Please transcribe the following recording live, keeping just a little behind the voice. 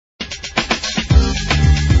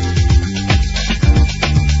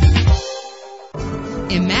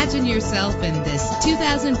Imagine yourself in this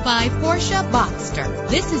 2005 Porsche Boxster.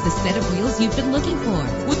 This is the set of wheels you've been looking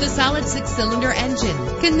for, with a solid 6-cylinder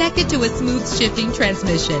engine connected to a smooth shifting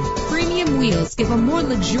transmission. Premium wheels give a more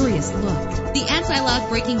luxurious look. The anti-lock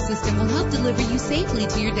braking system will help deliver you safely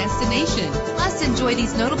to your destination. Plus, enjoy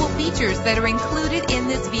these notable features that are included in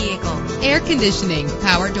this vehicle: air conditioning,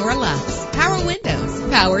 power door locks, power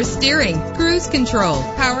windows, power steering, cruise control,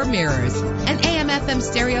 power mirrors, an AM/FM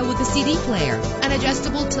stereo with a CD player, an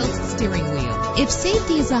adjustable tilt steering wheel. If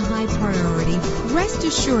safety is a high priority, rest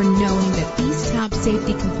assured knowing that these top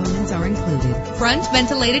safety components are included: front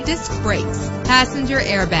ventilated disc brakes, passenger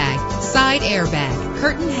airbag, side airbag,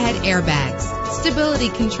 curtain head airbags, stability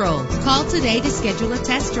control. Call today to schedule a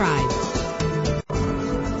test drive.